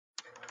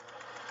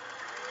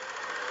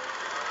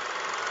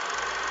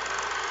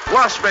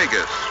Las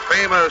Vegas,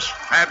 famous,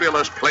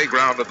 fabulous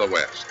playground of the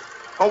West.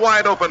 A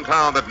wide-open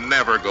town that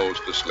never goes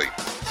to sleep.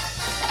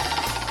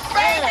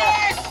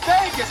 Vegas!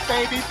 Vegas,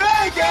 baby,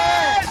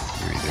 Vegas!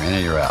 You're either in or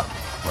you're out.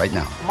 Right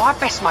now. My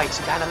best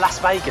mates are going to Las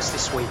Vegas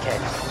this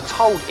weekend. I'm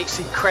told it's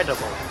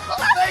incredible.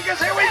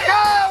 Vegas, here we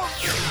go!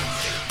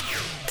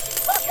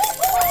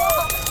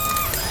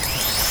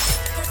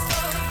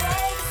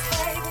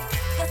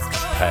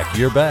 Pack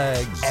your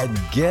bags and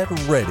get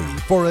ready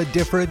for a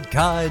different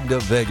kind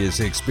of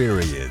Vegas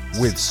experience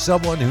with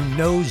someone who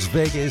knows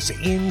Vegas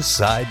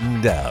inside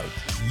and out.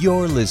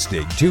 You're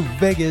listening to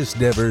Vegas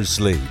Never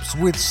Sleeps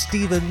with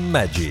Stephen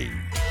Maggi.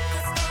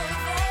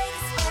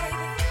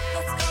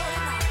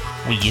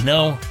 Well, you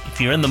know, if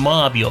you're in the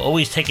mob, you'll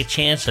always take a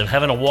chance of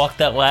having to walk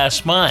that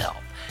last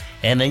mile.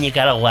 And then you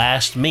got a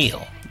last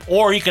meal.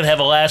 Or you could have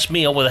a last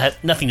meal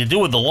with nothing to do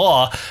with the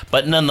law,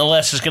 but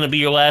nonetheless is going to be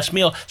your last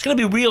meal. It's going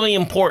to be really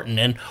important.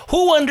 And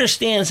who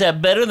understands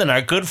that better than our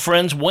good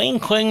friends Wayne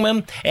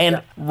Klingman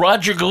and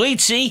Roger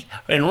Gallizzi?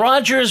 And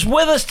Roger is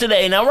with us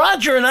today. Now,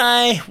 Roger and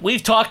I,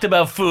 we've talked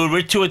about food.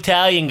 We're two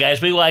Italian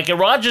guys. We like it.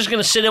 Roger's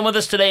going to sit in with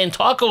us today and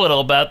talk a little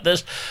about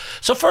this.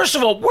 So first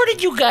of all, where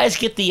did you guys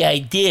get the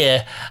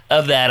idea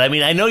of that? I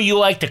mean, I know you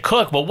like to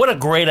cook, but what a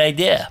great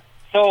idea.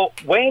 So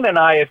Wayne and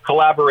I have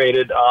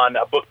collaborated on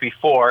a book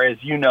before, as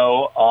you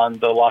know, on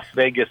the Las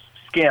Vegas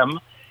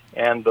skim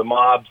and the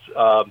mob's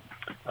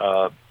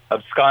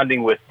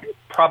absconding with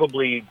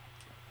probably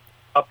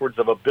upwards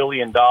of $1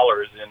 billion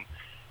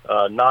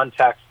in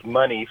non-taxed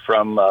money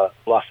from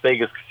Las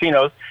Vegas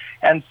casinos.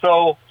 And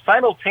so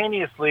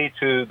simultaneously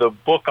to the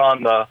book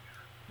on the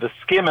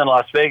skim in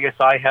Las Vegas,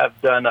 I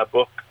have done a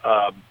book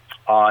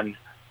on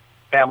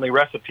family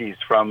recipes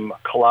from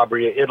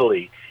Calabria,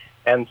 Italy.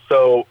 And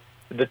so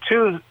the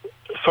two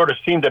sort of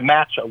seemed to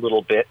match a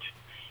little bit,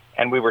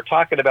 and we were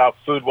talking about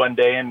food one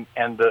day,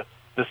 and the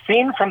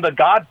scene from The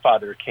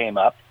Godfather came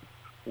up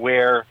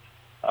where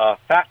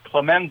Fat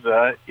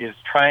Clemenza is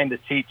trying to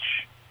teach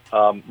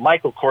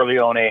Michael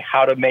Corleone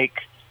how to make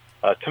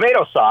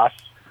tomato sauce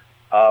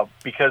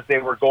because they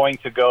were going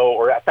to go,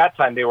 or at that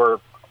time they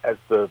were, as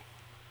the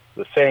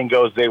saying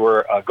goes, they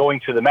were going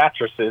to the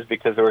Mattresses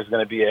because there was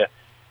going to be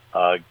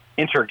a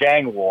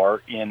inter-gang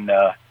war in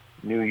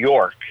New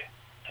York.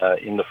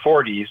 In the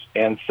 40s,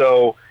 and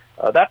so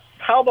that's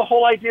how the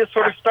whole idea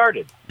sort of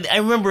started. I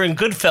remember in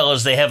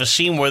Goodfellas they have a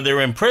scene where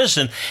they're in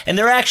prison and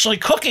they're actually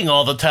cooking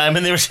all the time,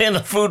 and they were saying the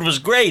food was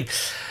great.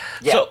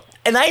 Yeah. So,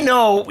 and I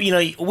know, you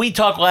know, we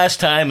talked last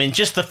time, and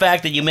just the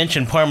fact that you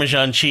mentioned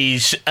Parmesan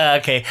cheese,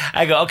 okay,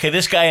 I go, okay,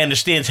 this guy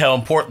understands how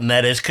important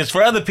that is, because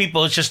for other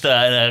people it's just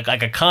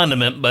like a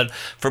condiment, but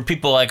for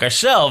people like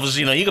ourselves,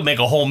 you know, you can make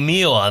a whole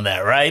meal on that,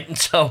 right? And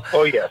so,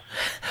 oh yes,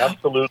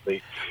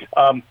 absolutely.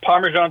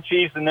 Parmesan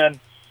cheese, and then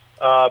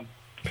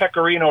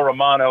Pecorino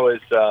Romano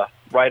is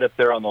right up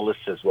there on the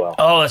list as well.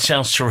 Oh, that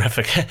sounds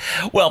terrific.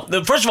 Well,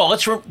 first of all,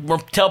 let's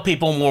tell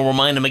people, and we'll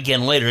remind them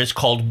again later, it's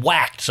called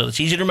Whacked. So it's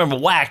easy to remember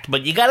Whacked,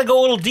 but you got to go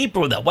a little deeper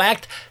with that.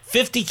 Whacked,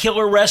 50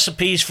 killer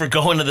recipes for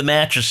going to the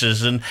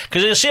Mattresses. And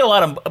because you'll see a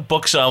lot of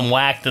books on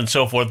Whacked and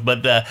so forth,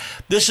 but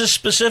this is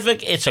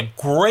specific. It's a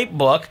great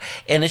book,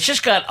 and it's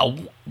just got a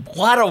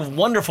lot of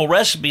wonderful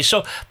recipes.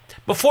 So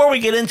before we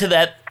get into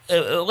that,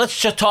 let's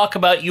just talk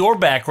about your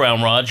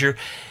background, Roger.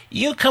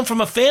 You come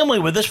from a family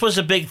where this was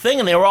a big thing,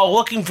 and they were all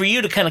looking for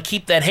you to kind of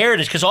keep that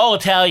heritage, because all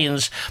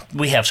Italians,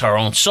 we have our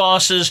own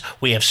sauces,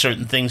 we have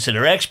certain things that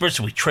are experts,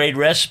 we trade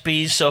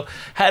recipes. So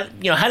how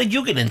did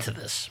you get into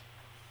this?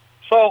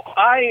 So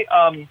I,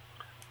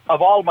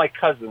 of all my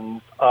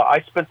cousins,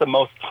 I spent the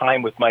most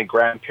time with my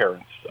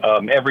grandparents.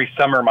 Every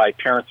summer my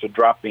parents would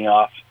drop me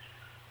off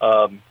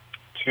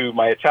to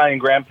my Italian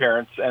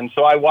grandparents, and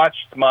so I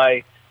watched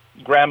my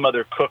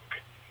grandmother cook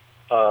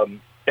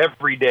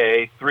every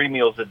day, 3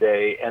 meals a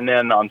day, and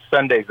then on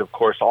Sundays, of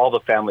course, all the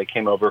family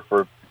came over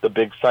for the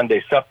big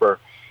Sunday supper.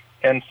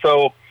 And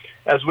so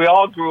as we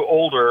all grew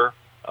older,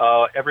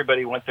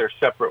 everybody went their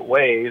separate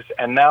ways,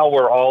 and now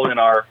we're all in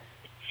our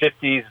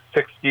 50s,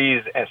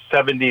 60s, and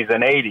 70s,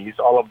 and 80s,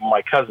 all of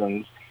my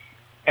cousins.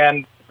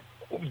 And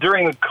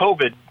during the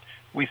COVID,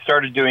 we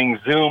started doing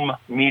Zoom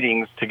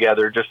meetings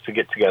together just to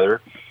get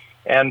together,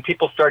 and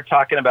people started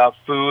talking about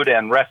food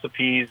and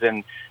recipes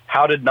and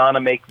how did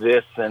Nana make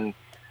this, and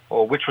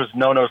which was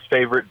Nono's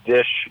favorite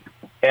dish.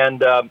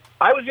 And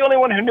I was the only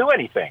one who knew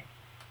anything.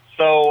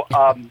 So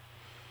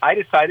I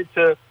decided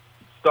to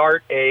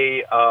start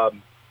a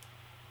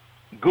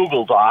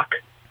Google Doc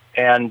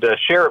and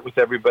share it with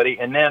everybody.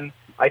 And then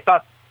I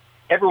thought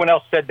everyone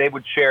else said they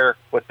would share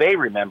what they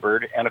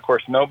remembered. And, of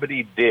course,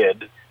 nobody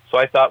did. So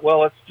I thought, well,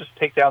 let's just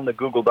take down the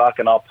Google Doc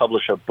and I'll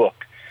publish a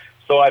book.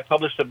 So I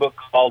published a book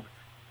called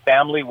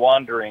Family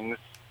Wanderings,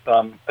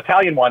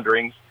 Italian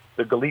Wanderings,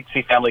 the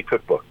Gallizzi Family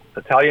Cookbook.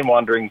 Italian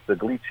Wanderings, the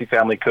Gallizzi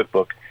Family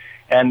Cookbook.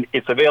 And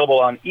it's available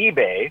on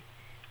eBay.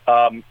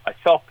 I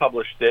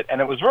self-published it, and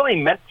it was really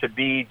meant to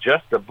be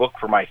just a book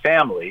for my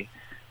family.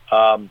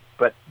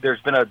 But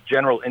there's been a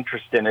general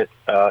interest in it,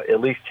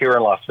 at least here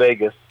in Las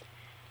Vegas.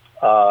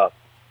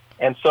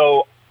 And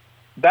so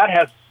that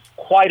has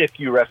quite a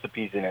few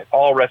recipes in it,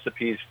 all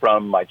recipes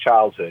from my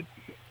childhood.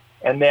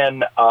 And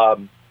then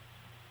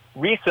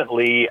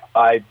recently,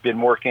 I've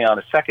been working on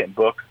a second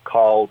book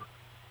called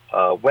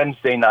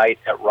Wednesday Night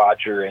at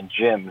Roger and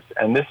Jim's.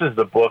 And this is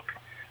the book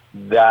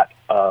that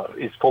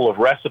is full of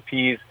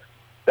recipes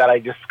that I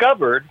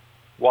discovered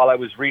while I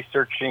was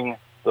researching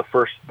the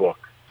first book.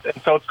 And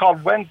so it's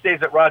called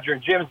Wednesdays at Roger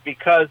and Jim's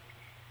because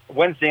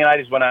Wednesday night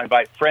is when I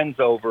invite friends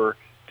over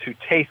to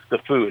taste the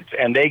foods,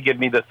 and they give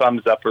me the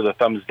thumbs up or the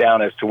thumbs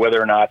down as to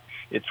whether or not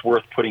it's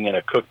worth putting in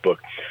a cookbook.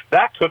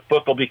 That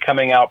cookbook will be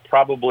coming out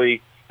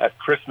probably at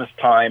Christmas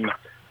time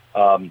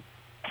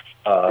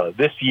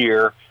this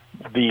year.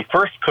 The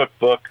first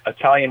cookbook,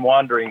 Italian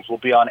Wanderings, will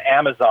be on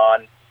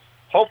Amazon,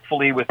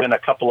 hopefully within a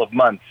couple of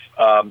months.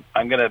 I'm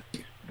going to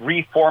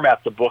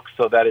reformat the book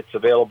so that it's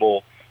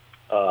available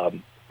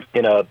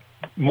in a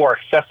more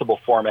accessible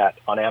format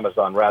on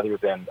Amazon rather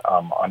than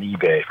on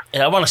eBay.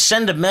 And I want to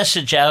send a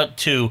message out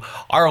to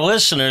our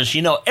listeners.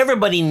 You know,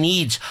 everybody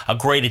needs a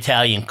great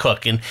Italian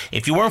cook. And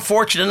if you weren't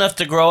fortunate enough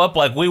to grow up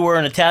like we were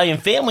in Italian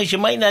families, you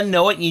might not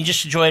know it and you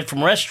just enjoy it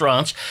from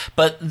restaurants.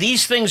 But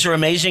these things are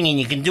amazing and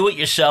you can do it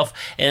yourself.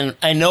 And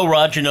I know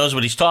Roger knows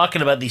what he's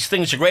talking about. These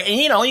things are great. And,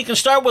 you know, you can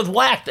start with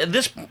whacked.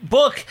 This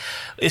book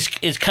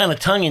is kind of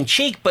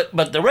tongue-in-cheek,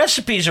 but the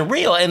recipes are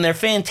real and they're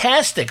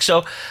fantastic.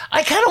 So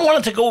I kind of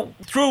wanted to go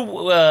through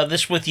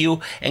this with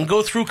you and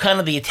go through kind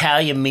of the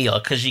Italian meal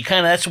because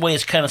that's the way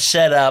it's kind of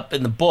set up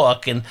in the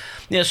book. And,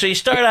 you know, so you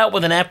start out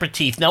with an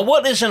aperitif. Now,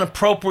 what is an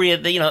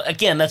appropriate, you know,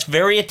 again, that's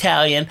very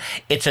Italian.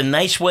 It's a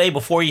nice way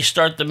before you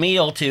start the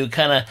meal to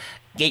kind of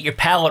get your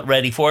palate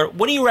ready for it.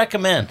 What do you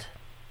recommend?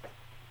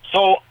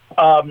 So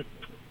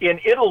in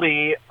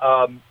Italy,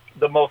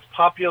 the most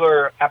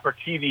popular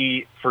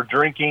aperitivi for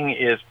drinking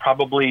is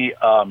probably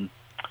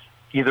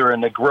either a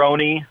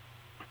Negroni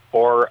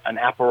or an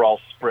Aperol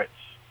Spritz.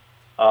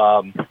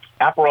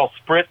 Aperol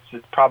Spritz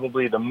is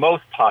probably the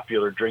most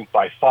popular drink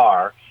by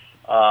far.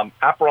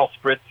 Aperol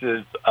Spritz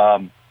is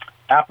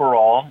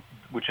Aperol,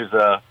 which is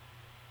a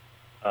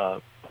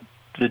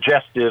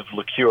digestive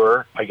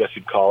liqueur, I guess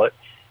you'd call it,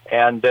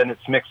 and then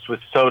it's mixed with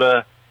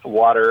soda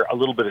water, a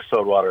little bit of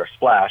soda water, a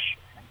splash,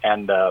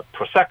 and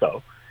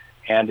Prosecco,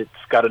 and it's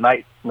got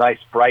a nice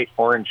bright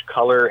orange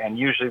color, and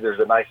usually there's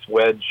a nice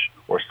wedge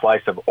or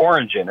slice of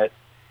orange in it.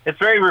 It's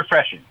very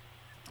refreshing.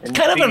 It's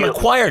kind of an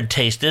acquired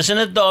taste, isn't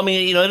it, though? I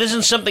mean, you know, it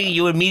isn't something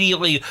you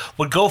immediately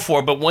would go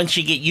for, but once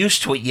you get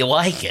used to it, you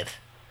like it.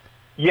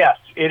 Yes,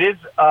 it is.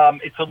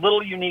 It's a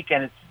little unique,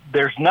 and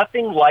there's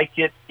nothing like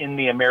it in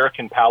the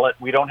American palate.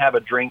 We don't have a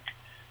drink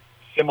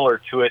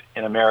similar to it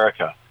in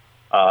America.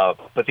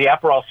 But the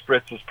Aperol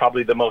Spritz is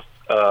probably the most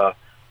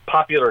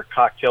popular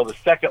cocktail. The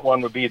second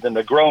one would be the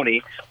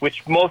Negroni,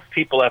 which most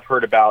people have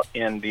heard about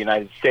in the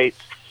United States.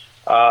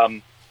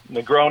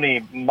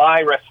 Negroni,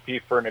 my recipe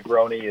for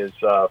Negroni is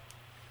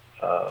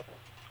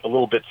a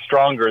little bit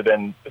stronger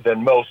than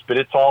most, but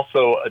it's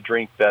also a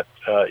drink that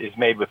is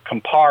made with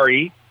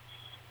Campari,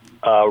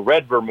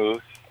 red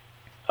vermouth,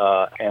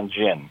 and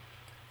gin.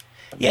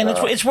 Yeah, and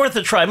it's worth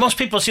a try. Most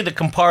people see the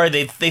Campari,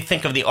 they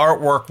think of the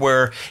artwork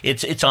where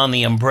it's on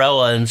the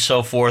umbrella and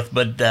so forth,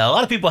 but a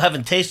lot of people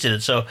haven't tasted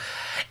it. So,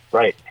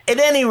 right. At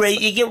any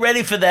rate, you get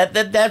ready for that.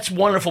 That's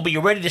wonderful, but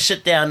you're ready to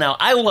sit down. Now,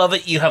 I love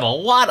it. You have a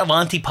lot of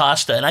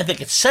antipasta, and I think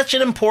it's such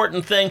an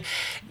important thing.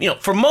 You know,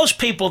 for most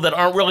people that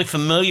aren't really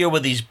familiar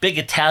with these big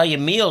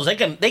Italian meals, they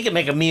can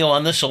make a meal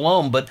on this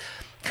alone, but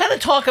kind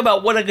of talk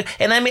about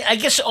and I mean, I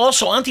guess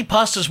also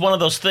antipasta is one of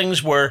those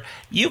things where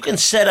you can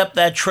set up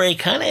that tray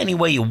kind of any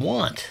way you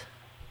want.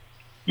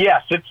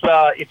 Yes, it's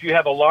if you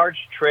have a large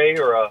tray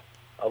or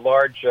a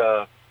large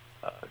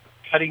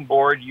cutting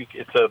board,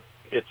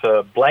 it's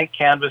a blank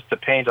canvas to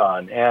paint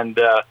on. And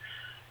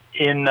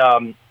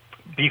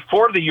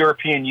before the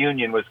European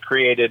Union was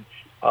created,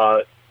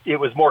 it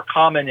was more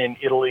common in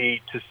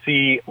Italy to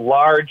see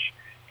large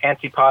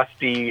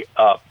antipasti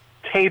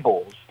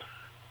tables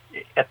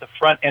at the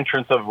front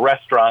entrance of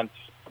restaurants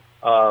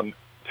to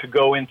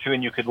go into,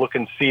 and you could look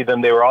and see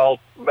them. They were all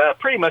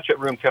pretty much at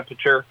room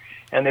temperature,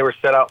 and they were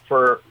set out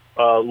for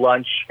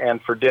lunch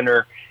and for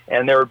dinner,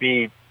 and there would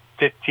be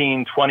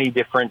 15, 20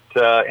 different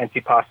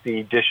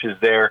antipasti dishes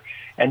there,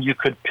 and you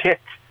could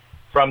pick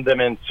from them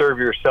and serve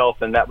yourself,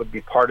 and that would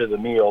be part of the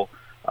meal.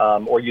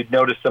 Or you'd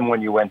notice them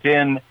when you went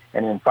in,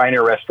 and in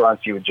finer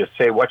restaurants you would just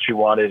say what you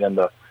wanted, and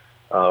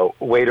the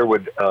waiter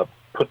would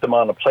put them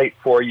on a plate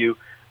for you.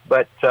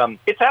 But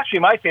it's actually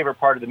my favorite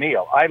part of the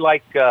meal. I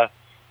like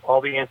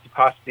all the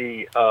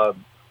antipasti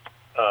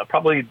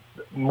probably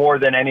more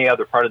than any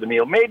other part of the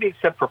meal, maybe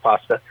except for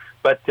pasta.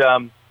 But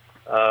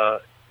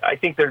I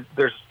think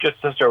there's just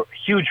such a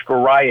huge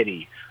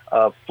variety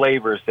of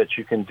flavors that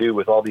you can do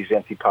with all these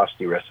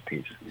antipasti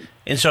recipes.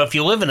 And so if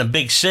you live in a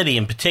big city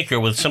in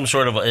particular with some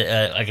sort of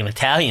like an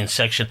Italian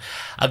section,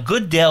 a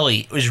good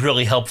deli is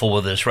really helpful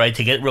with this, right,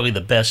 to get really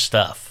the best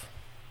stuff.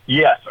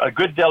 Yes, a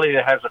good deli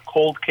that has a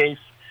cold case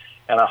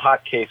and a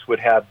hot case would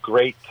have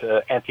great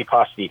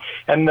antipasti.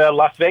 And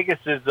Las Vegas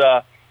is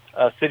a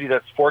city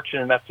that's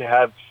fortunate enough to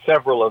have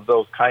several of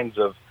those kinds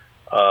of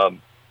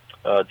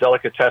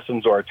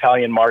delicatessens or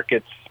Italian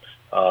markets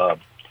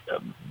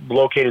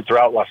located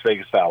throughout Las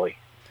Vegas Valley.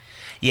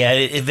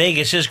 Yeah,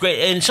 Vegas is great.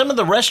 And some of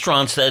the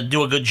restaurants that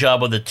do a good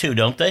job with it, too,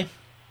 don't they?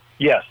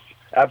 Yes,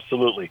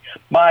 absolutely.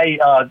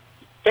 My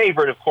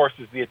favorite, of course,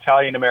 is the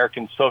Italian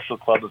American Social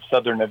Club of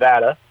Southern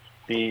Nevada,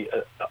 the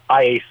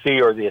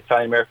IAC, or the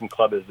Italian American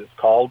Club as it's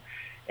called.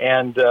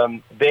 And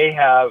they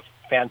have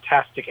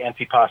fantastic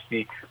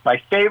antipasti.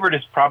 My favorite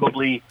is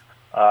probably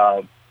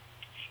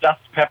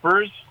stuffed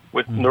peppers.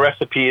 The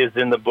recipe is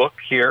in the book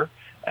here.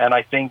 And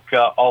I think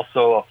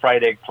also a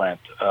fried eggplant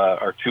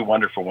are two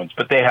wonderful ones.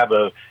 But they have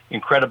an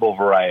incredible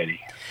variety.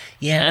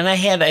 Yeah, and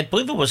I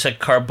believe it was at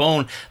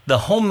Carbone, the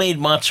homemade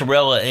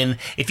mozzarella. And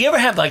if you ever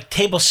have like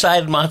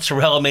table-side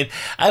mozzarella made,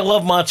 I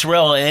love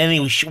mozzarella in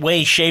any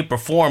way, shape, or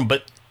form.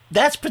 But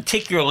that's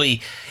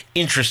particularly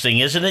interesting,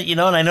 isn't it?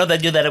 And I know they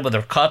do that with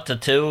ricotta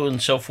too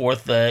and so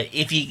forth.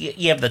 If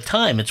you have the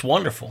time, it's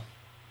wonderful.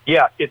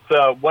 Yeah, it's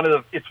one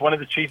of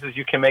the cheeses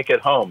you can make at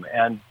home,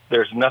 and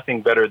there's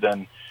nothing better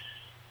than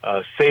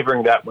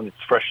savoring that when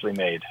it's freshly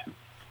made.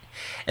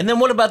 And then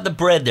what about the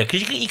bread there?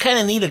 Because you kind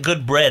of need a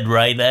good bread,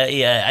 right?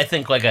 Yeah, I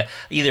think like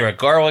either a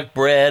garlic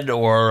bread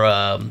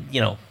or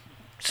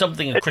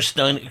something, a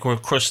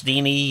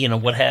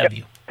crostini, what have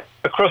you.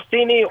 A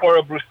crostini or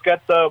a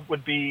bruschetta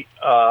would be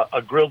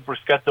a grilled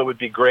bruschetta would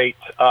be great.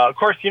 Of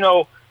course,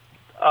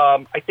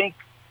 I think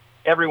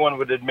everyone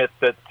would admit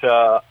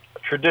that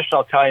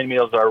traditional Italian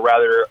meals are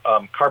rather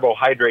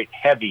carbohydrate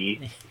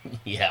heavy.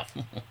 Yeah.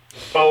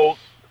 So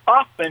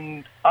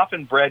often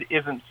bread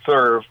isn't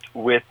served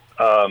with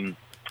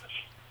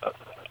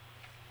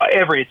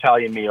every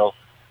Italian meal.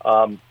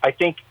 I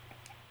think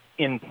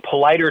in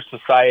politer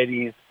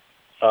societies,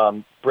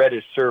 bread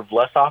is served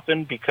less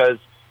often because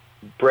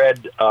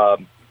bread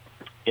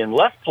in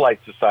less polite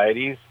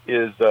societies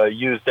is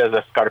used as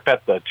a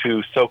scarpetta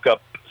to soak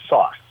up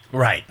sauce.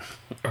 Right.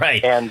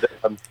 And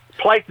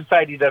polite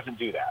society doesn't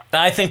do that.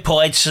 I think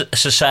polite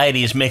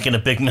society is making a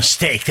big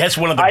mistake. That's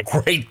one of the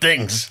great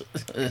things.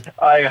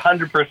 I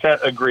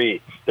 100%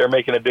 agree. They're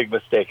making a big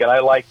mistake. And I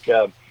like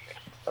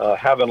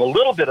having a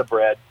little bit of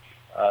bread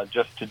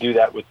just to do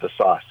that with the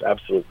sauce.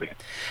 Absolutely.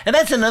 And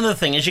that's another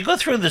thing. As you go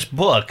through this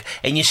book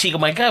and you see, oh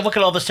my God, look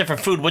at all this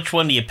different food. Which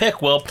one do you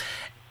pick? Well,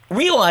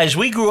 realize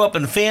we grew up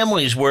in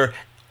families where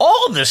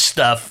all of this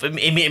stuff, I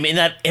mean,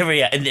 not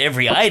every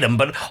item,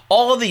 but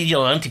all of the,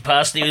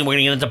 antipasti, we're going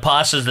to get into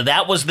pastas,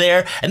 that was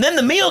there. And then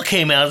the meal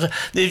came out.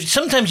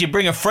 Sometimes you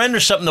bring a friend or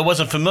something that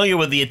wasn't familiar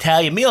with the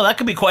Italian meal. That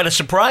could be quite a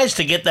surprise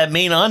to get that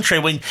main entree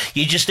when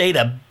you just ate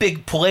a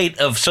big plate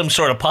of some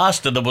sort of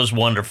pasta that was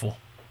wonderful.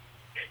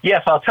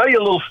 Yes, I'll tell you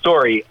a little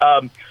story.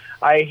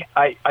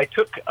 I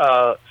took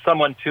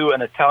someone to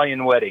an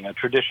Italian wedding, a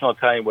traditional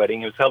Italian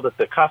wedding. It was held at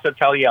the Casa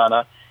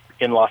Italiana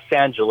in Los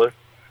Angeles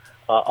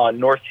on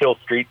North Hill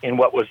Street in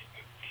what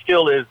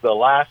still is the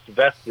last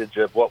vestige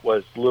of what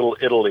was Little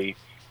Italy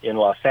in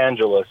Los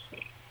Angeles.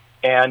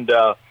 And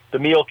the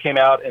meal came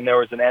out, and there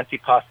was an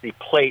antipasti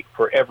plate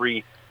for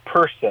every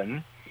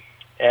person.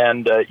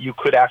 And you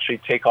could actually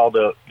take all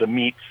the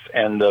meats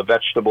and the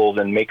vegetables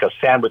and make a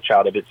sandwich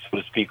out of it, so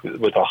to speak,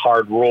 with a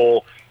hard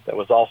roll that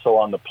was also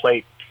on the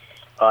plate.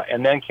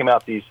 And then came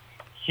out these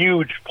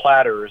huge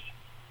platters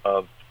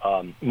of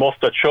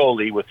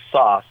mostaccioli with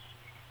sauce.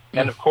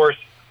 And, of course,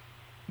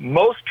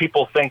 most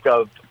people think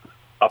of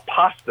a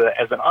pasta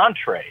as an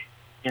entree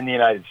in the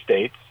United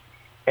States.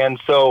 And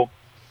so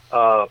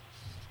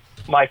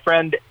my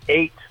friend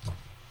ate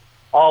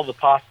all the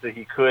pasta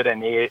he could,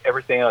 and he ate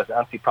everything on his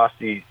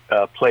antipasti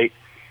plate.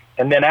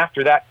 And then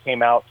after that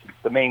came out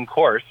the main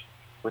course,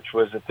 which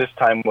was at this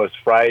time was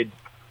fried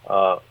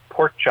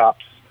pork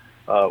chops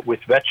with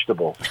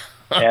vegetables,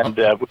 and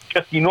was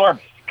just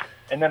enormous.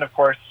 And then, of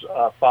course,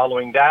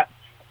 following that,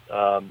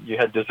 you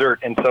had dessert.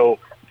 And so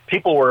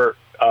people were,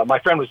 my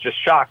friend was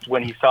just shocked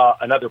when he saw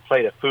another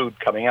plate of food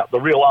coming out, the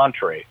real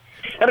entree.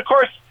 And, of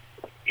course,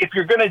 if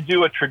you're going to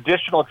do a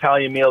traditional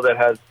Italian meal that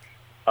has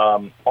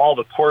all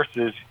the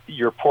courses,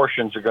 your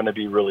portions are going to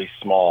be really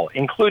small,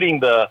 including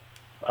the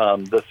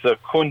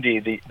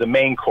secondi, the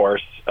main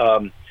course,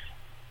 a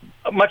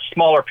much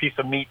smaller piece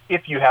of meat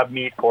if you have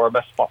meat, or a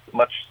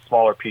much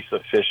smaller piece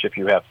of fish if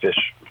you have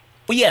fish.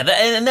 Well, yeah,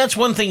 and that's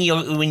one thing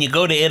when you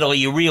go to Italy,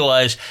 you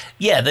realize,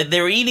 that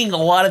they're eating a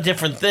lot of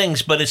different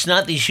things, but it's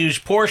not these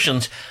huge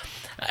portions.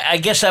 I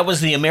guess that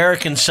was the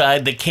American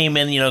side that came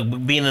in,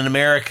 being in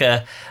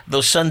America,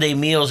 those Sunday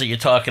meals that you're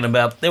talking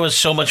about. There was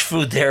so much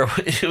food there.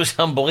 It was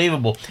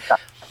unbelievable. Yeah,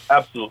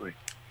 absolutely.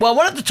 Well, I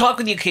wanted to talk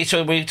with you, okay,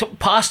 so we took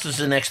pastas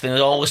the next thing,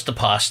 all list of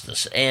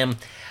pastas. And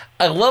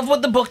I love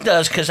what the book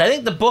does, because I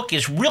think the book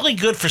is really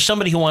good for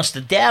somebody who wants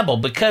to dabble,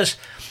 because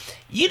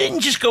you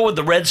didn't just go with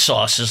the red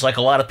sauces like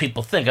a lot of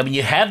people think. I mean,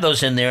 you have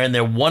those in there, and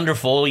they're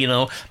wonderful,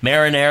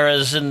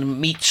 marinaras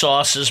and meat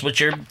sauces,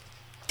 which are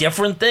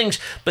different things.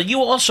 But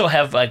you also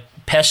have like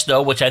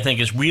pesto, which I think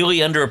is really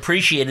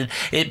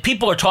underappreciated.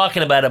 People are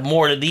talking about it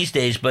more these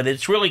days, but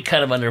it's really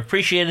kind of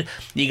underappreciated.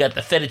 You got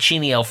the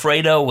fettuccine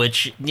Alfredo,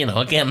 which,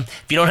 again,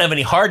 if you don't have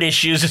any heart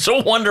issues, it's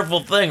a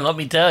wonderful thing, let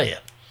me tell you.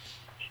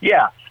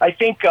 Yeah, I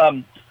think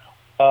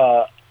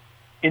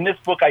in this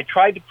book, I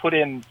tried to put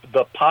in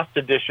the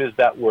pasta dishes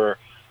that were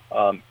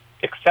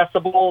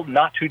accessible,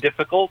 not too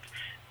difficult,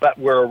 but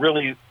were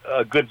really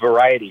a good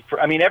variety.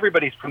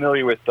 Everybody's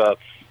familiar with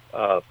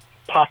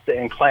pasta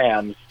and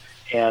clams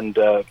and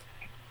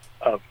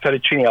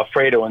fettuccine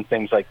Alfredo and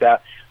things like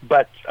that.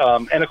 But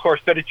and of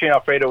course, fettuccine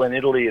Alfredo in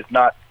Italy is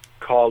not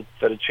called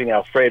fettuccine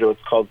Alfredo;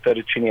 it's called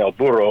fettuccine al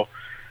burro,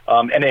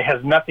 and it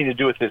has nothing to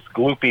do with this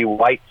gloopy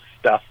white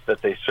stuff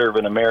that they serve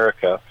in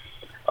America.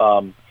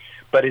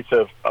 But it's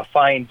a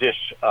fine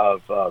dish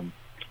of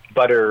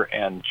butter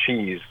and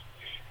cheese.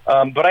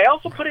 But I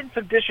also put in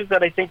some dishes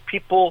that I think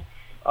people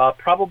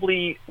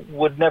probably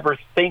would never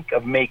think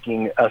of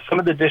making. Some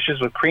of the dishes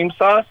with cream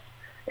sauce,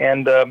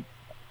 and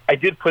I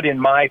did put in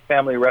my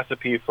family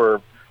recipe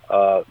for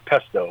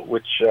pesto,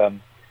 which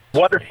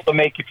wonderful to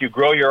make if you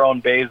grow your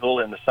own basil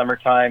in the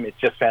summertime. It's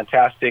just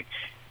fantastic.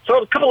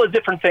 So a couple of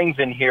different things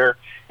in here,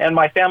 and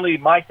my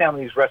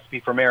family's recipe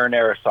for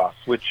marinara sauce,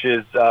 which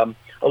is a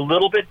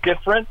little bit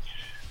different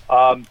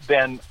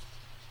than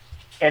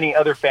any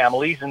other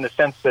families, in the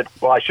sense that,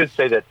 well, I should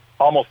say that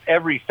almost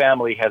every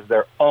family has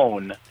their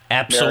own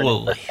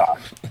absolutely marinara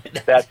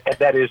sauce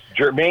that is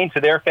germane to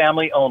their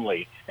family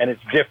only, and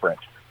it's different.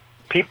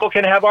 People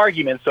can have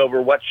arguments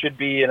over what should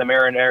be in a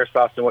marinara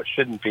sauce and what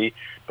shouldn't be,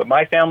 but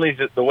my family's,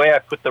 the way I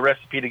put the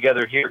recipe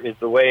together here is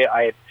the way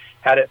I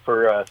had it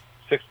for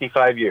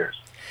 65 years.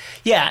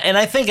 Yeah, and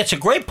I think it's a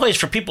great place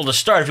for people to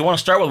start. If you want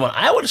to start with one,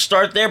 I would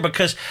start there,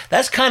 because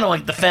that's kind of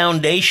like the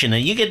foundation.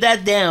 And you get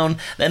that down,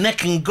 then that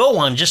can go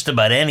on just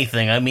about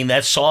anything. I mean,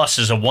 that sauce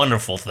is a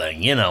wonderful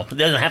thing, It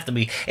doesn't have to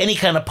be any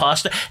kind of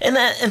pasta. And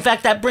that, in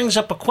fact, that brings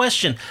up a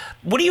question.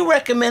 What do you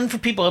recommend for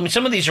people? I mean,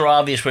 some of these are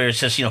obvious, where it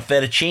says,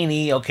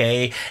 fettuccine,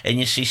 okay, and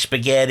you see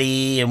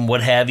spaghetti and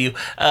what have you.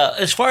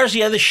 As far as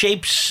the other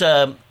shapes,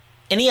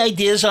 any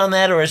ideas on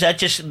that, or is that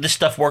just this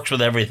stuff works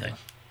with everything?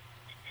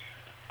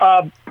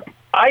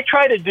 I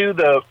try to do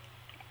the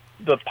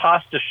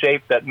pasta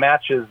shape that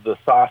matches the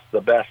sauce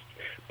the best.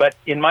 But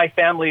in my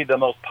family, the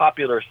most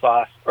popular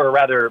sauce, or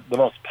rather the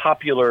most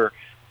popular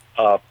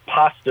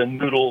pasta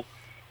noodle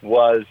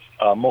was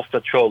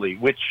mostaccioli,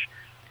 which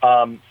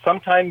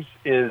sometimes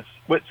it's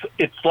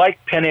like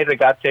penne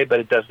rigate,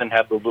 but it doesn't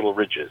have the little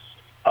ridges.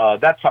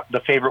 That's the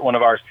favorite one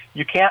of ours.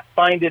 You can't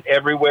find it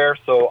everywhere,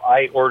 so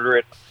I order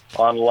it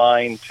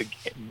online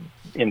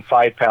in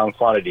 5-pound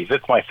quantities.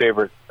 It's my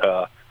favorite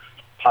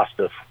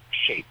pasta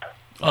shape.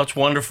 Oh, it's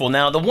wonderful.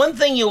 Now, the one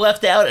thing you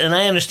left out, and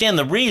I understand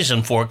the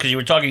reason for it, because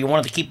you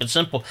wanted to keep it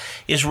simple,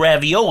 is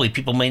ravioli.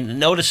 People may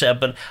notice that,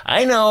 but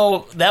I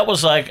know that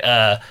was like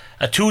a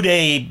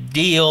 2-day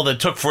deal that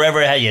took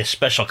forever. It had a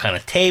special kind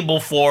of table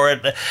for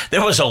it.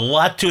 There was a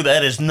lot to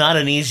that. It's not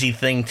an easy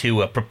thing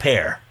to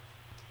prepare.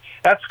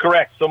 That's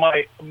correct. So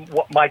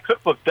my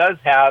cookbook does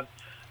have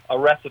a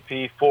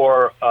recipe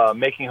for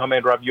making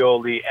homemade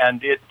ravioli,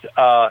 and it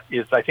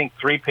is, I think,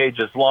 3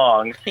 pages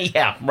long.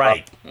 Yeah,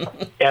 right.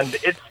 And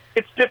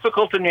it's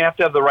difficult, and you have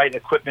to have the right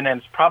equipment, and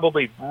it's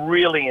probably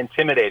really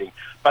intimidating.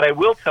 But I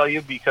will tell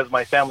you, because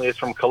my family is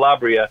from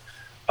Calabria,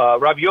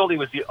 ravioli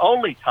was the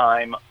only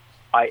time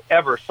I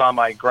ever saw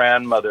my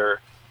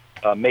grandmother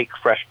make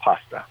fresh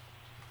pasta.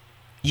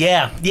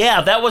 Yeah,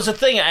 that was the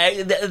thing.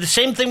 The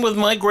same thing with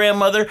my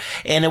grandmother,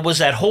 and it was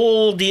that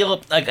whole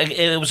deal.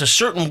 It was a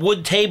certain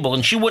wood table,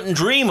 and she wouldn't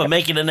dream of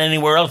making it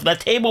anywhere else. If that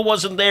table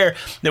wasn't there,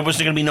 there was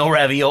going to be no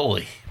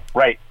ravioli.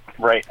 Right,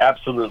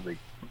 absolutely.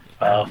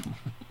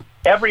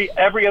 Every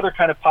other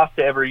kind of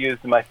pasta ever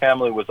used in my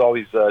family was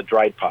always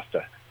dried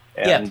pasta,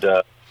 and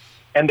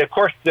and of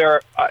course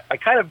I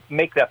kind of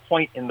make that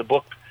point in the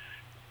book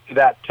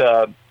that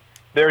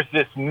there's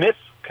this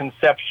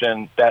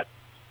misconception that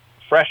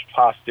fresh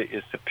pasta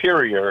is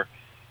superior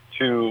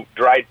to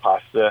dried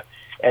pasta.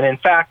 And in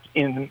fact,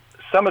 in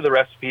some of the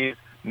recipes,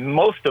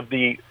 most of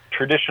the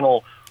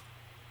traditional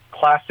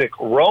classic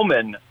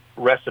Roman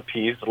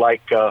recipes,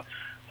 like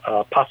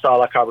pasta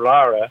alla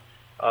carbonara,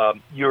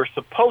 you're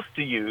supposed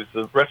to use,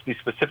 the recipe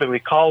specifically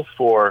calls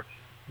for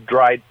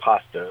dried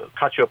pasta.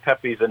 Cacio e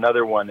pepe is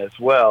another one as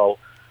well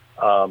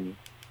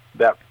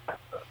that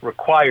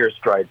requires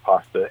dried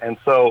pasta. And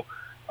so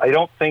I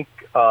don't think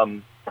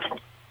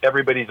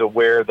everybody's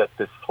aware that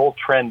this whole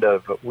trend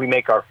of we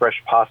make our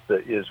fresh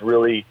pasta is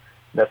really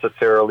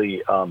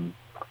necessarily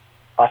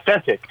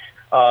authentic.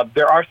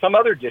 There are some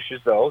other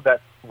dishes, though,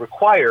 that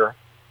require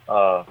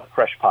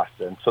fresh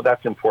pasta, and so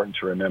that's important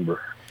to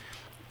remember.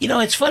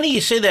 It's funny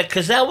you say that,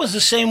 because that was the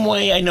same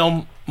way I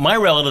know my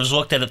relatives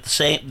looked at it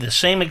the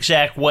same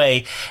exact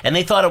way, and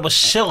they thought it was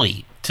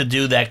silly to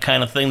do that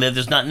kind of thing, that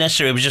it's not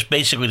necessary. It was just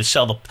basically to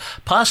sell the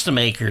pasta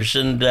makers,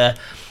 and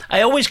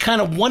I always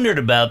kind of wondered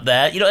about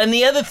that, and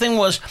the other thing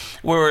was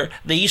where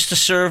they used to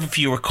serve, if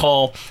you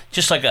recall,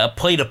 just like a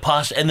plate of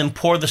pasta and then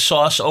pour the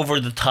sauce over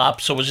the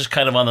top, so it was just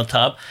kind of on the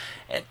top.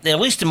 at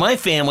least in my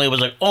family, it was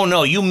like, oh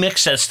no, you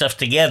mix that stuff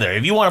together.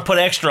 If you want to put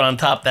extra on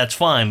top, that's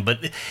fine.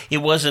 But it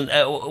wasn't.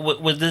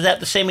 Was that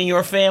the same in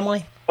your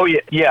family? Oh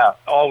yeah,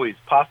 always.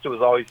 Pasta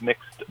was always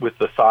mixed with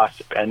the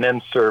sauce and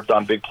then served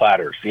on big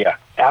platters. Yeah,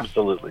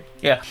 absolutely.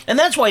 Yeah, and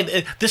that's why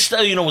this.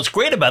 What's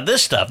great about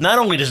this stuff? Not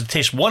only does it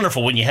taste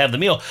wonderful when you have the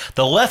meal,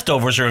 the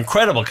leftovers are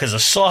incredible because the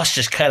sauce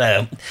just kind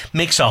of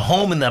makes a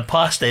home in that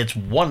pasta. It's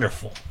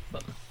wonderful.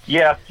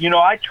 Yeah,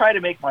 I try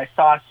to make my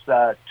sauce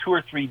 2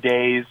 or 3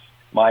 days.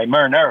 My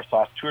marinara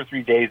sauce 2 or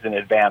 3 days in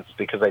advance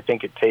because I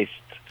think it tastes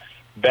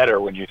better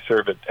when you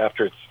serve it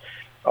after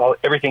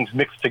everything's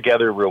mixed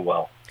together real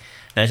well.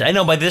 I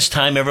know by this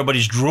time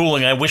everybody's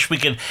drooling. I wish we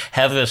could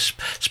have a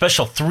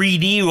special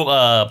 3D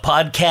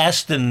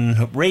podcast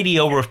and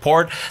radio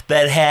report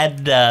that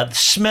had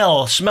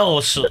smell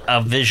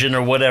vision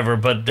or whatever.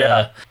 But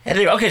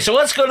anyway, okay, so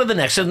let's go to the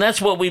next, and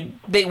that's what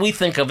we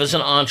think of as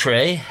an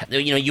entree.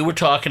 You were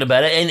talking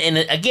about it, and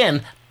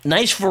again.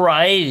 Nice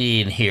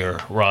variety in here,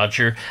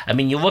 Roger. I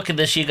mean, you look at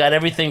this, you got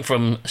everything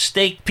from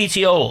steak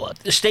pizziola.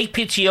 The steak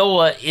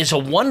pizziola is a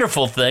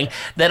wonderful thing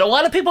that a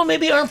lot of people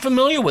maybe aren't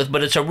familiar with,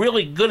 but it's a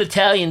really good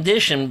Italian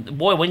dish. And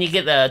boy, when you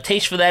get a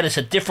taste for that, it's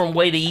a different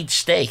way to eat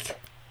steak.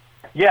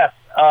 Yes,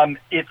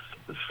 it's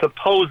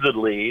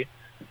supposedly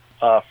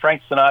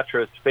Frank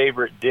Sinatra's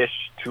favorite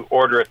dish to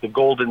order at the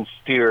Golden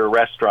Steer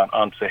restaurant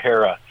on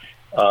Sahara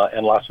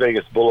and Las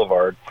Vegas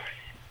Boulevard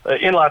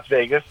in Las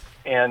Vegas.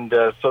 And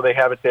so they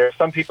have it there.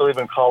 Some people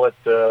even call it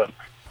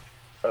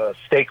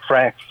Steak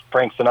Frank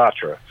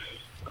Sinatra.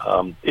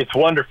 It's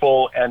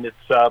wonderful, and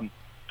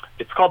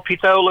it's called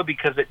pizzaiola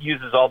because it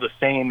uses all the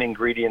same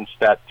ingredients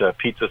that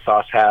pizza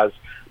sauce has,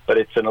 but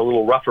it's in a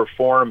little rougher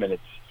form, and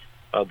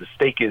the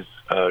steak is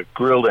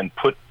grilled and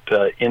put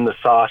in the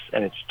sauce,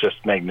 and it's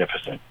just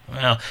magnificent.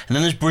 Wow. And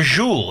then there's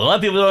braciole. A lot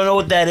of people don't know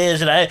what that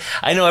is, and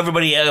I know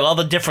everybody, all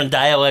the different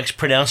dialects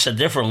pronounce it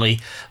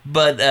differently,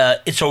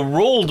 but it's a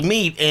rolled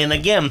meat, and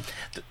again,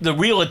 the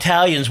real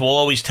Italians will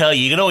always tell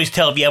you. You can always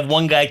tell if you have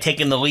one guy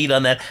taking the lead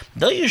on that.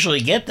 They'll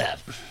usually get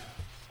that.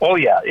 Oh,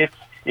 yeah.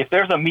 If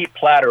there's a meat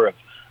platter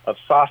of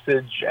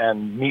sausage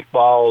and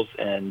meatballs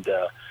and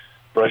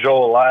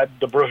braciole,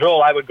 the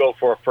braciole I would go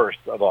for first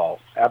of all.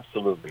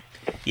 Absolutely.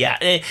 Yeah,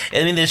 I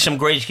mean, there's some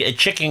great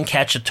chicken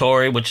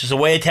cacciatore, which is the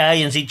way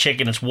Italians eat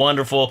chicken. It's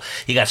wonderful.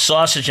 You got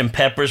sausage and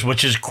peppers,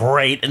 which is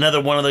great.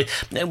 Another one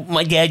of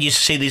my dad used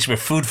to say these were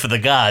food for the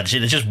gods.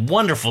 It's just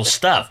wonderful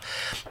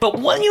stuff. But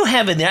when you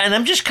have in there, and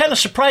I'm just kind of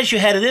surprised you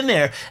had it in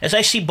there, as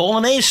I see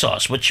bolognese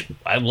sauce, which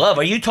I love.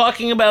 Are you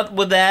talking about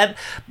with that,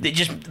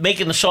 just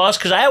making the sauce?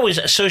 Because I always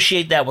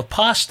associate that with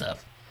pasta.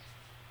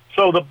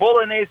 So the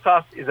bolognese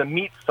sauce is a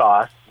meat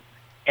sauce,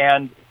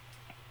 and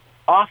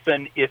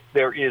often if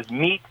there is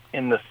meat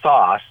in the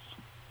sauce,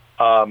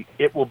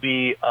 it will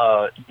be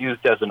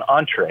used as an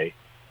entree.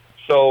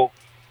 So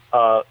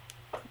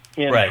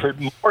in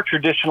more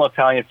traditional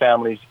Italian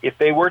families, if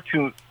they were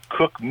to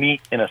cook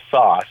meat in a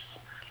sauce,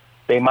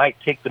 they might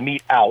take the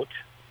meat out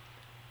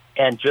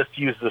and just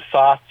use the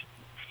sauce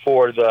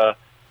for the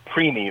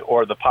primi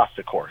or the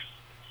pasta course,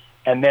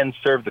 and then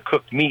serve the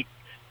cooked meat,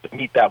 the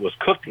meat that was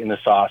cooked in the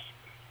sauce,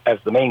 as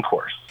the main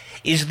course.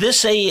 Is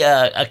this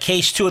a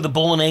case, too, of the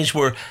bolognese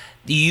where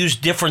you use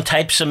different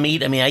types of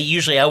meat? I mean,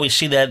 I always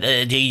see that.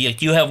 Do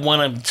you have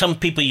one? Some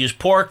people use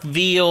pork,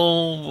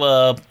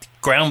 veal,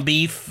 ground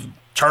beef,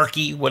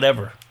 turkey,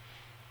 whatever.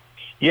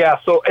 Yeah,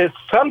 so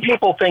some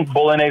people think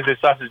bolognese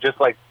sauce is just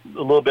like a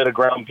little bit of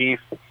ground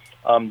beef.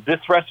 This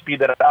recipe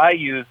that I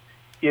use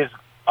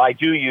I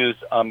do use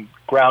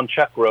ground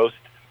chuck roast,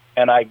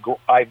 and I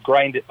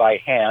grind it by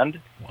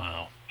hand.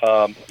 Wow.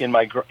 In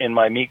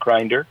my meat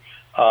grinder.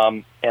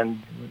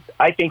 And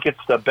I think it's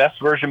the best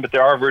version, but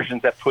there are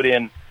versions that put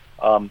in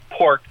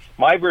pork.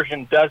 My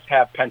version does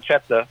have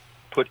pancetta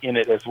put in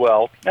it as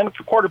well, and it's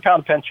a 1/4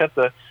 pound of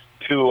pancetta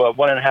to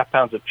 1.5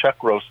 pounds of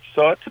chuck roast.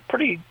 So it's a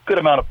pretty good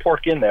amount of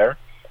pork in there.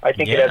 I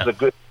think it has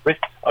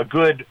a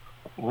good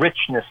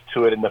richness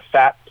to it, and the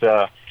fat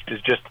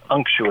is just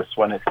unctuous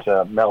when it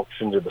melts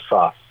into the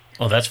sauce.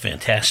 Oh, that's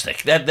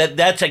fantastic.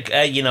 That's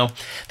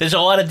there's a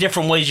lot of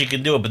different ways you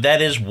can do it, but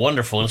that is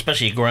wonderful, and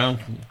especially you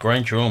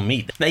grind your own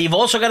meat. Now, you've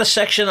also got a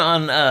section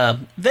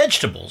on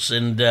vegetables,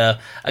 and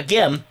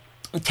again,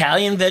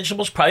 Italian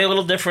vegetables, probably a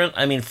little different.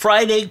 I mean,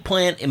 fried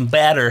eggplant in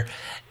batter,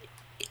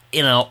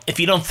 if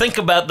you don't think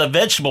about the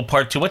vegetable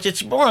part too much,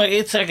 it's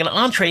like an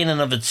entree in and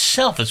of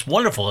itself. It's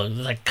wonderful. It's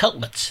like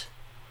cutlets.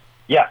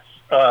 Yes.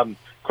 Of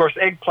course,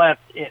 eggplant,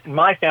 in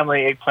my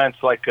family,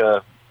 eggplant's like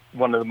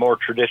one of the more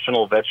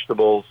traditional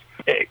vegetables.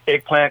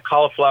 Eggplant,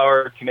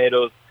 cauliflower,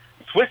 tomatoes.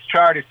 Swiss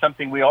chard is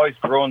something we always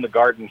grow in the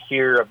garden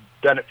here.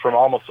 I've done it from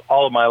almost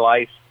all of my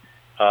life.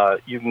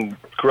 You can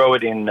grow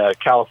it in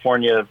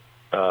California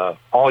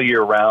all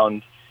year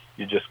round.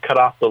 You just cut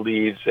off the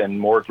leaves and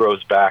more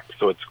grows back,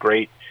 so it's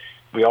great.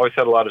 We always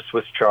had a lot of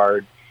Swiss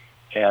chard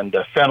and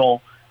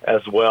fennel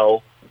as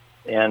well.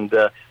 And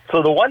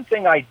so the one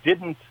thing I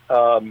didn't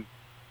want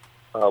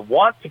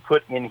to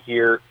put in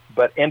here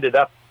but ended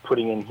up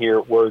putting in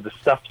here were the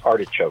stuffed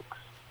artichokes.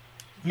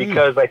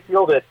 Because I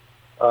feel that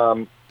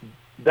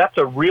that's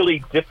a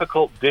really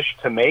difficult dish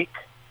to make.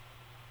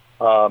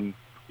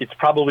 It's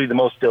probably the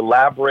most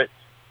elaborate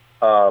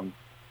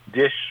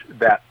dish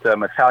that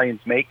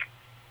Italians make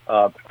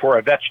for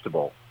a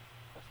vegetable.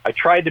 I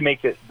tried to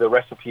make the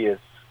recipe as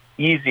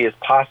easy as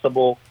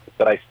possible,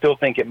 but I still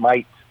think it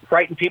might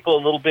frighten people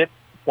a little bit.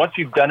 Once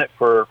you've done it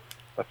for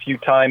a few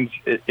times,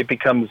 it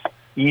becomes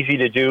easy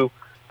to do,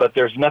 but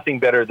there's nothing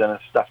better than a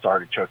stuffed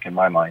artichoke in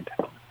my mind.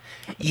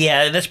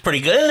 Yeah, that's pretty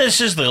good. And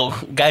this is the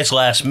guy's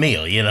last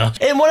meal, you know.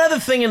 And one other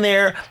thing in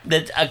there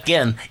that,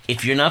 again,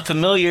 if you're not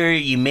familiar,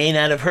 you may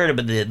not have heard of,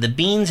 but the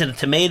beans and the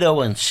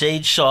tomato and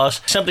sage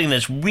sauce, something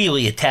that's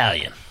really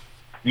Italian.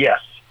 Yes.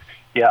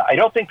 Yeah, I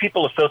don't think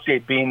people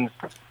associate beans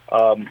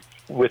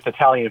with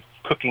Italian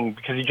cooking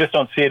because you just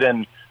don't see it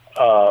in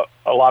a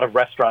lot of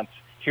restaurants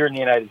here in the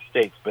United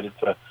States, but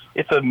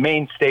it's a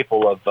main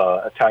staple of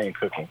Italian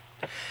cooking.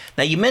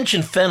 Now, you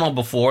mentioned fennel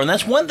before, and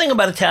that's one thing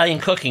about Italian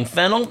cooking,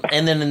 fennel,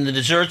 and then in the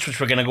desserts, which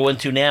we're going to go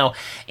into now,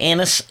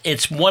 anise,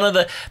 it's one of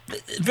the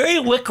very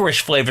licorice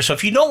flavors. So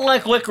if you don't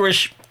like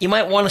licorice, you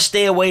might want to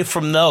stay away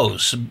from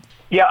those.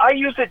 Yeah, I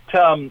use it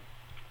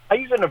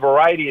in a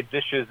variety of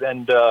dishes,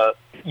 and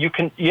you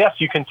can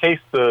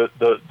taste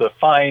the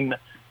fine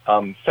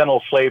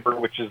fennel flavor,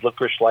 which is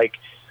licorice-like,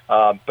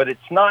 but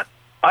it's not,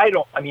 I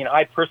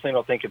personally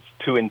don't think it's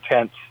too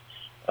intense,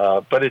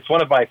 but it's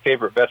one of my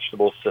favorite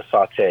vegetables to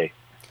saute.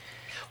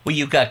 Well,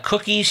 you've got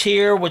cookies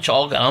here, which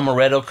all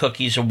amaretto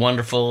cookies are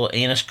wonderful,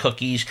 anise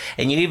cookies,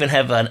 and you even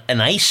have an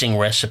icing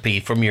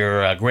recipe from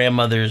your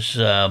grandmother's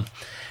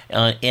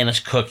anise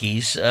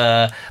cookies.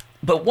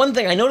 But one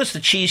thing, I noticed the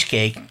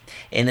cheesecake,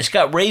 and it's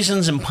got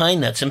raisins and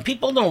pine nuts, and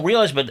people don't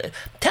realize, but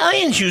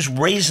Italians use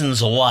raisins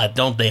a lot,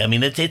 don't they? I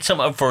mean, it's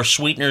some for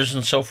sweeteners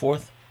and so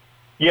forth.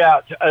 Yeah,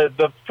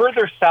 the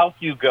further south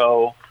you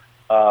go,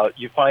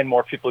 you find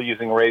more people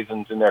using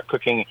raisins in their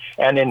cooking,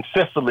 and in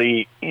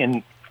Sicily,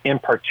 in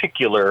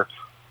particular,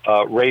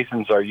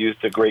 raisins are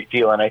used a great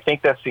deal, and I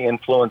think that's the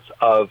influence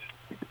of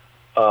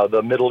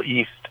the Middle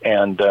East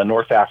and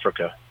North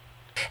Africa.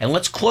 And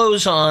let's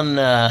close on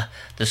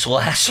this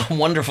last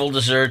wonderful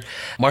dessert,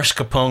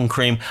 mascarpone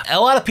cream. A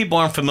lot of people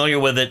aren't familiar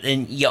with it,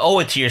 and you owe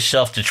it to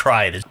yourself to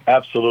try it.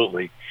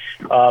 Absolutely.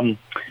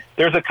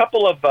 There's a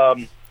couple of,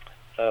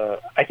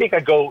 I think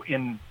I go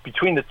in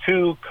between the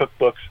two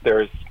cookbooks,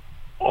 there's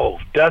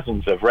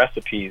dozens of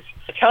recipes.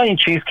 Italian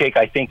cheesecake,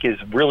 I think, is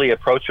really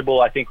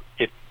approachable. I think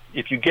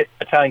if you get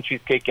Italian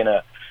cheesecake in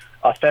a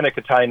authentic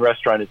Italian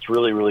restaurant, it's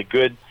really, really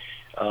good.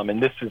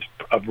 And this is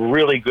a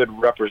really good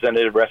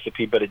representative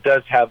recipe, but it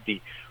does have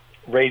the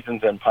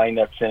raisins and pine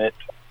nuts in it.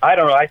 I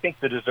don't know. I think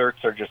the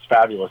desserts are just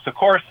fabulous. Of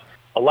course,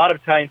 a lot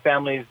of Italian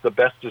families, the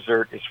best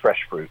dessert is fresh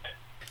fruit.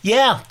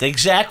 Yeah,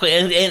 exactly.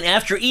 And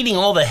after eating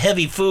all the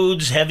heavy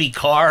foods, heavy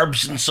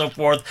carbs and so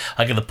forth,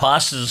 like the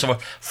pastas and so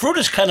forth, fruit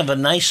is kind of a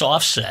nice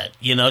offset,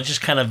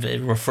 just kind of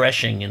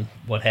refreshing and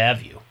what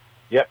have you.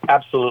 Yep,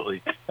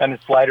 absolutely. And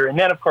it's lighter. And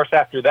then, of course,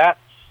 after that,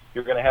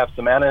 you're going to have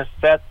some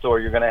anisette or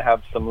you're going to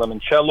have some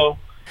limoncello.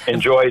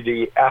 Enjoy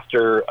the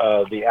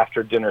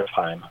after dinner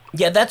time.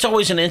 Yeah, that's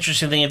always an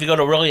interesting thing. If you go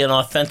to really an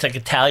authentic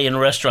Italian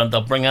restaurant,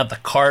 they'll bring out the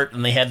cart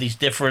and they have these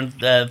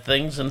different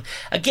things. And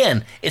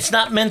again, it's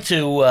not meant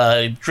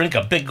to drink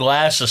a big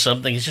glass of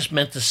something. It's just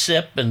meant to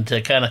sip and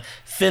to kind of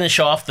finish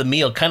off the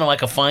meal, kind of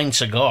like a fine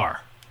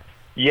cigar.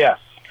 Yes.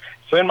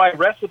 So in my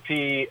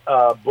recipe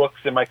books,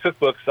 in my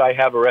cookbooks, I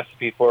have a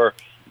recipe for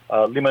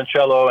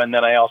limoncello, and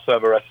then I also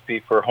have a recipe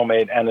for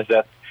homemade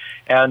anisette.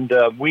 And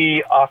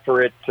we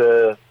offer it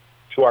to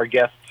our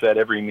guests at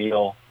every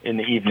meal in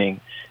the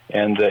evening,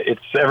 and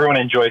everyone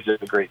enjoys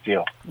it a great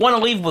deal. Want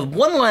to leave with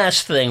one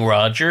last thing,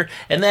 Roger,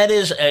 and that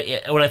is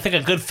when I think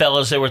of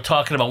Goodfellas, they were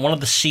talking about one of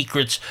the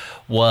secrets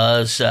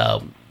was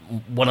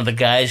one of the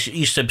guys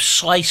used to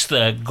slice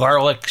the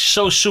garlic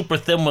so super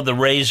thin with the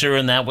razor,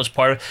 and that was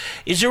part of it.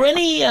 Is there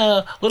any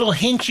little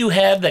hint you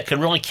have that can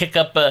really kick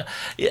up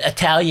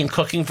Italian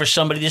cooking for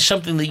somebody? There's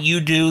something that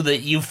you do that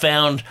you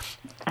found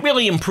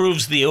really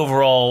improves the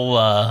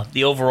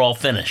overall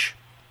finish?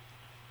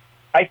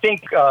 I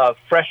think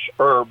fresh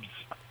herbs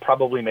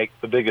probably make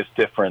the biggest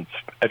difference.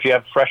 If you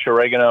have fresh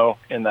oregano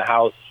in the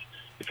house,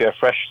 if you have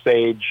fresh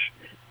sage,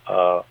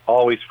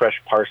 always fresh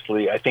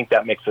parsley, I think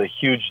that makes a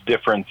huge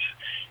difference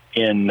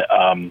in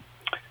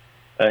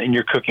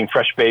your cooking.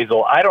 Fresh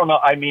basil. I don't know.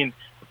 I mean,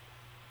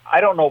 I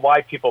don't know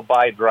why people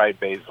buy dried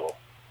basil.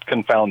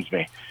 Confounds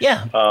me.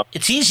 Yeah,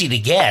 it's easy to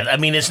get. I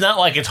mean, it's not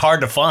like it's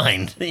hard to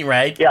find,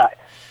 right? Yeah,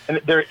 and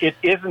it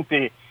isn't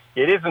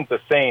the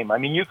same. I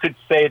mean, you could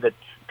say that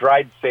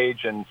dried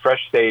sage and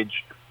fresh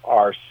sage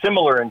are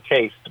similar in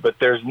taste, but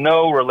there's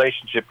no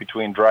relationship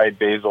between dried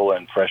basil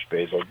and fresh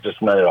basil,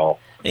 just none at all.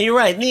 You're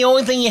right. And the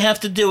only thing you have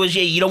to do is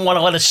you don't want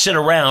to let it sit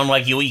around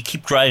like you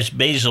keep dried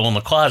basil in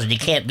the closet. You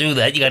can't do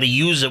that. You got to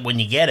use it when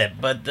you get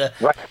it. But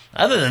right.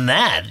 Other than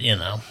that,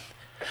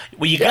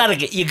 well, you gotta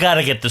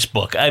get this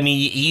book. I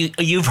mean,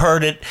 you've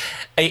heard it.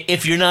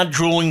 If you're not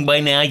drooling by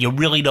now, you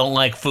really don't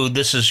like food.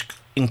 This is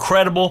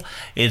incredible.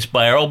 It's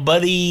by our old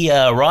buddy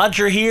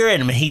Roger here,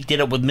 and he did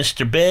it with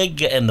Mr.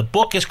 Big, and the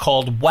book is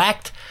called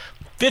Whacked,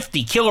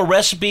 50 killer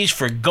recipes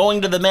for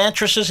going to the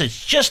mattresses.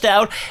 It's just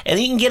out, and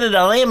you can get it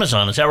on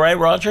Amazon. Is that right,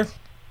 Roger?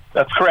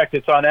 That's correct.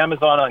 It's on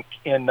Amazon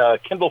in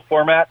Kindle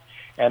format,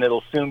 and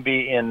it'll soon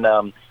be in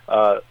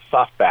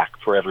softback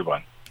for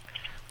everyone.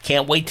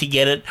 Can't wait to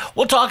get it.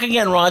 We'll talk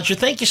again, Roger.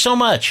 Thank you so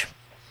much.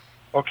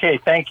 Okay,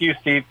 thank you,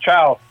 Steve.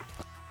 Ciao.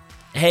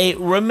 Hey,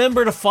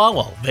 remember to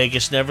follow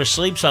Vegas Never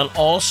Sleeps on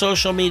all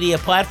social media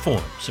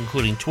platforms,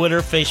 including Twitter,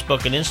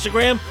 Facebook, and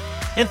Instagram.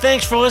 And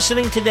thanks for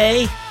listening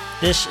today.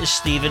 This is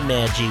Stephen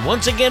Maggi,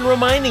 once again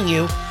reminding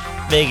you,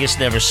 Vegas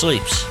never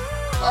sleeps.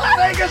 Las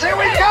Vegas, here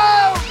we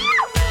go!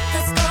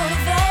 Let's go to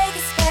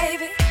Vegas,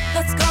 baby.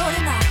 Let's go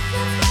tonight.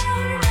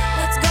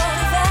 Let's go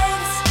to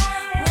Vegas.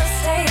 We'll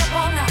stay up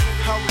all night.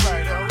 All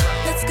right.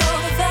 Let's go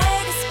to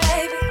Vegas,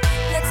 baby.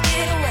 Let's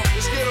get away.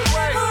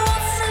 Who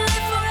wants to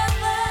live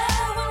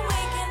forever when we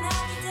can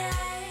have the day?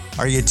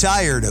 Are you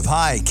tired of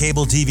high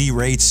cable TV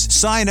rates?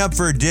 Sign up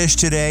for Dish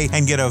today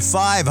and get a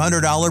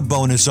 $500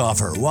 bonus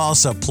offer while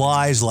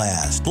supplies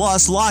last.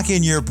 Plus, lock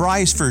in your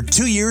price for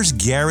 2 years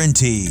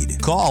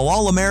guaranteed. Call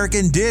All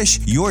American Dish,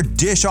 your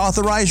Dish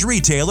authorized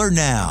retailer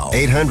now.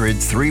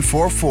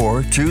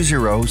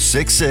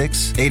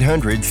 800-344-2066.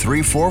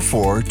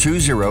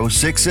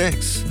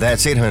 800-344-2066.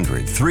 That's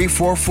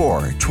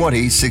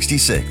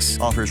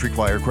 800-344-2066. Offers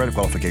require credit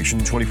qualification,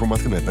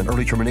 24-month commitment,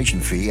 early termination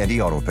fee, and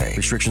e-auto pay.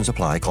 Restrictions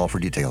apply. Call for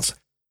details.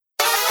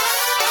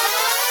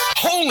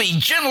 Holy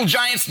Gentle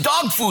Giants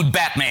dog food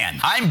Batman.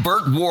 I'm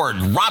Burt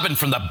Ward, Robin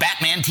from the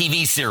Batman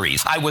TV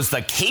series. I was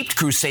the Caped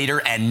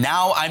Crusader, and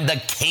now I'm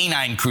the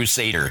Canine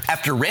Crusader.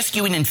 After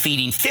rescuing and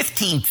feeding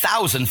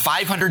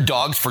 15,500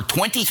 dogs for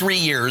 23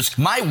 years,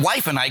 my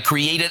wife and I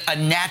created a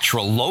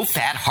natural,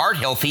 low-fat,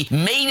 heart-healthy,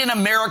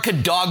 made-in-America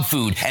dog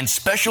food and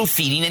special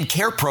feeding and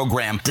care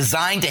program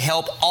designed to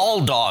help all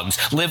dogs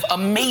live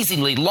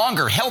amazingly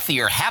longer,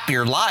 healthier,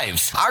 happier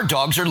lives. Our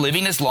dogs are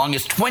living as long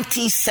as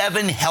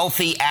 27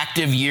 healthy,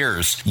 active years.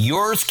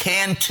 Yours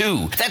can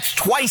too. That's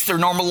twice their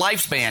normal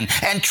lifespan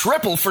and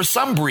triple for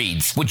some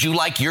breeds. Would you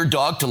like your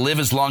dog to live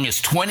as long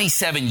as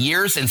 27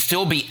 years and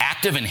still be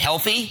active and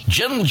healthy?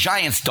 Gentle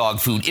Giants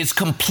dog food is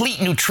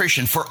complete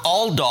nutrition for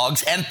all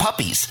dogs and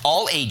puppies,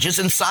 all ages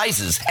and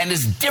sizes, and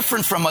is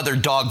different from other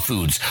dog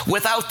foods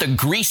without the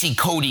greasy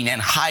coating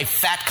and high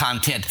fat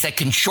content that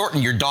can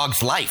shorten your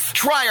dog's life.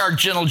 Try our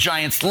Gentle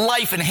Giants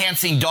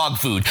life-enhancing dog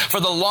food for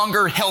the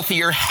longer,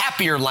 healthier,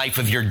 happier life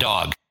of your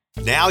dog.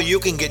 Now you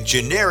can get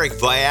generic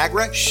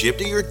Viagra shipped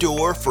to your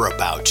door for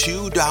about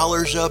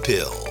 $2 a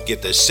pill.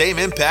 Get the same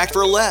impact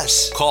for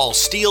less. Call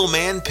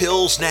Steelman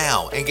Pills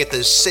now and get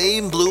the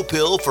same blue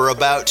pill for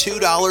about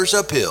 $2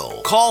 a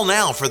pill. Call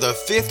now for the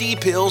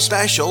 50-pill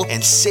special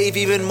and save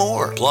even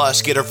more.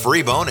 Plus, get a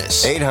free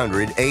bonus.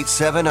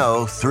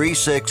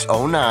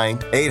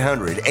 800-870-3609.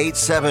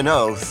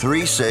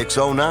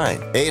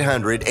 800-870-3609.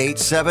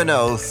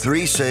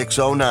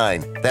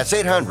 800-870-3609. That's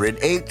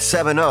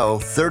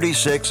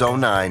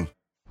 800-870-3609.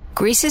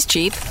 Greece is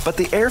cheap. But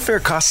the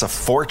airfare costs a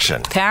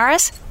fortune.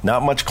 Paris?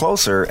 Not much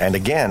closer, and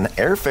again,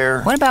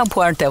 airfare... What about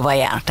Puerto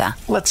Vallarta?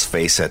 Let's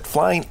face it,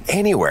 flying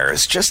anywhere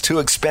is just too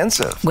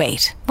expensive.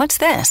 Wait, what's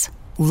this?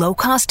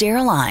 Low-cost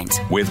airlines.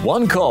 With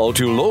one call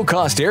to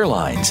low-cost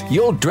airlines,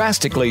 you'll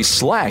drastically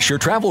slash your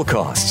travel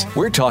costs.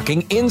 We're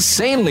talking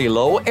insanely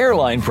low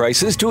airline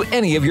prices to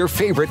any of your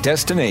favorite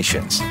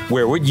destinations.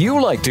 Where would you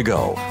like to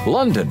go?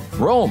 London,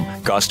 Rome,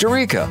 Costa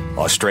Rica,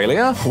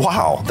 Australia?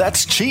 Wow,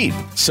 that's cheap.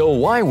 So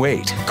why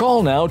wait?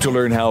 Call now to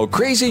learn how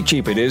crazy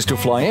cheap it is to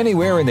fly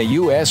anywhere in the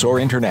U.S. or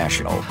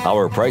international.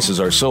 Our prices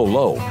are so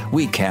low,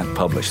 we can't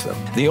publish them.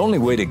 The only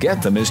way to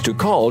get them is to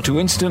call to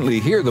instantly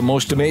hear the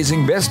most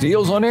amazing best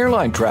deals on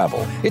airline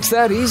travel. It's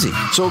that easy.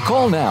 So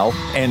call now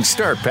and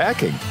start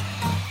packing.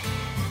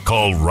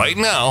 Call right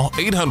now,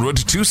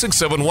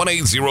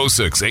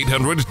 800-267-1806,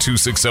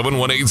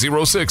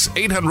 800-267-1806,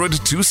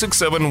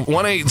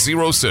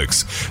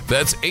 800-267-1806.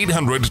 That's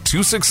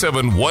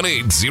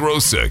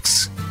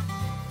 800-267-1806.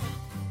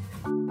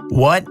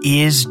 What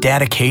is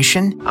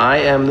dedication? I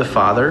am the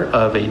father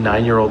of a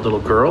 9-year-old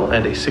little girl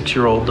and a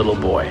 6-year-old little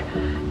boy,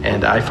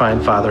 and I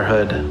find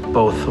fatherhood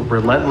both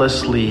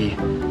relentlessly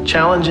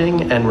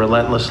challenging and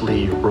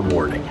relentlessly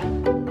rewarding.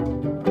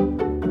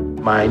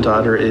 My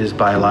daughter is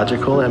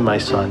biological and my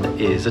son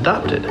is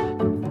adopted.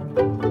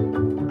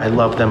 I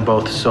love them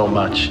both so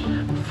much,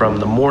 from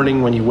the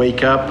morning when you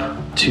wake up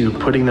to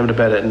putting them to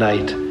bed at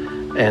night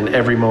and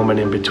every moment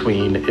in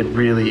between. It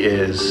really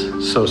is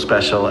so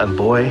special, and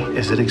boy,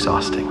 is it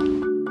exhausting.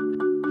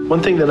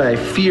 One thing that I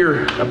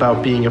fear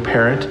about being a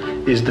parent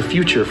is the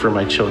future for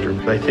my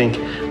children. I think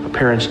a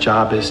parent's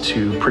job is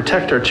to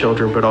protect our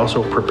children, but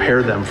also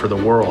prepare them for the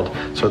world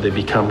so they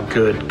become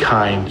good,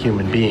 kind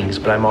human beings.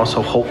 But I'm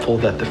also hopeful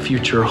that the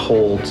future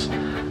holds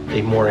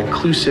a more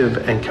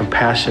inclusive and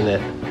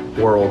compassionate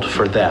world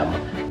for them.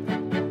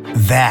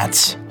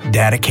 That's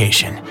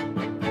dedication.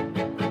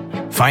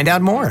 Find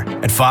out more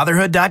at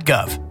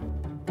fatherhood.gov.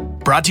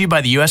 Brought to you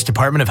by the U.S.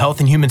 Department of Health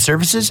and Human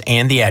Services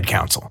and the Ad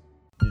Council.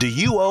 Do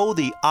you owe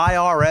the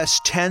IRS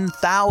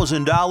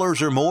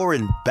 $10,000 or more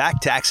in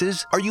back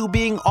taxes? Are you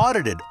being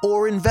audited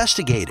or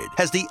investigated?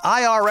 Has the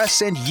IRS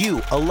sent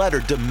you a letter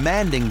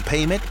demanding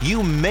payment?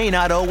 You may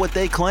not owe what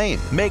they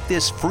claim. Make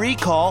this free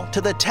call to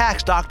the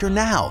tax doctor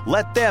now.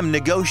 Let them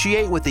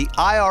negotiate with the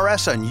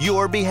IRS on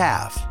your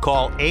behalf.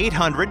 Call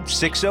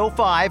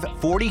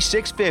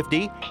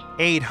 800-605-4650.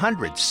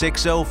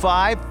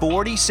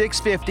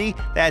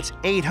 800-605-4650. That's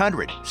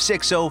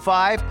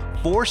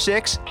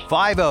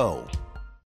 800-605-4650.